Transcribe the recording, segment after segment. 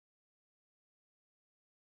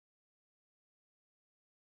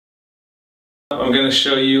I'm going to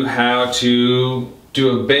show you how to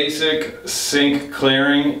do a basic sink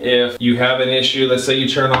clearing if you have an issue. Let's say you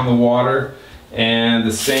turn on the water and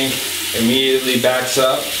the sink immediately backs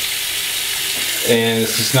up and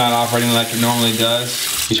it's just not operating like it normally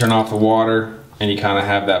does. You turn off the water and you kind of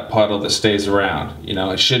have that puddle that stays around. You know,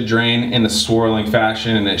 it should drain in a swirling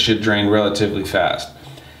fashion and it should drain relatively fast.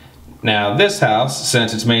 Now this house,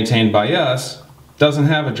 since it's maintained by us, doesn't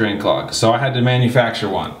have a drain clog, so I had to manufacture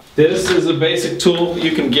one. This is a basic tool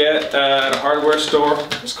you can get at a hardware store.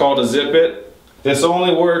 It's called a Zip-It. This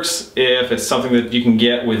only works if it's something that you can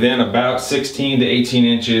get within about 16 to 18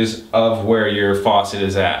 inches of where your faucet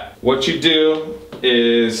is at. What you do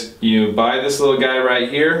is you buy this little guy right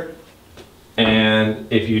here, and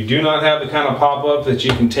if you do not have the kind of pop-up that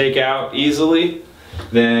you can take out easily,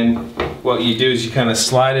 then what you do is you kind of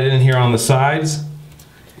slide it in here on the sides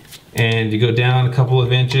and you go down a couple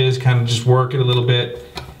of inches, kind of just work it a little bit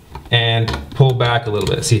and pull back a little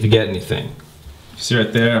bit, see if you get anything. See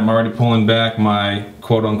right there, I'm already pulling back my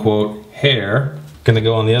quote-unquote hair. Gonna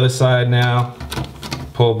go on the other side now,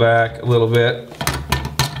 pull back a little bit,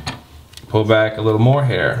 pull back a little more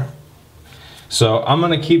hair. So I'm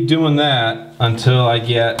gonna keep doing that until I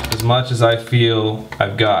get as much as I feel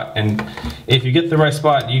I've got. And if you get the right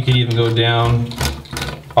spot, you can even go down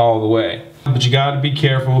all the way. But you gotta be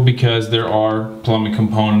careful because there are plumbing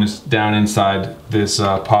components down inside this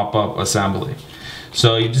pop-up assembly.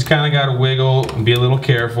 So you just kinda gotta wiggle and be a little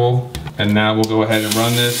careful. And now we'll go ahead and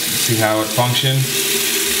run this and see how it functions.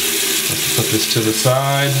 Let's put this to the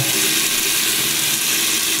side.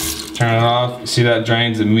 Turn it off. You see that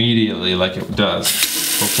drains immediately like it does.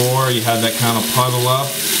 Before you had that kind of puddle up,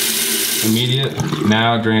 immediate,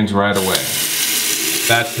 now it drains right away.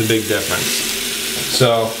 That's the big difference.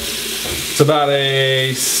 So it's about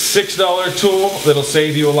a $6 tool that'll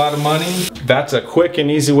save you a lot of money. That's a quick and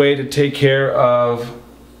easy way to take care of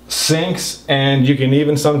sinks, and you can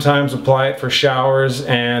even sometimes apply it for showers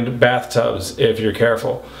and bathtubs if you're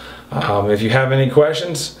careful. If you have any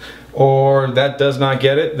questions or that does not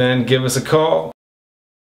get it, then give us a call.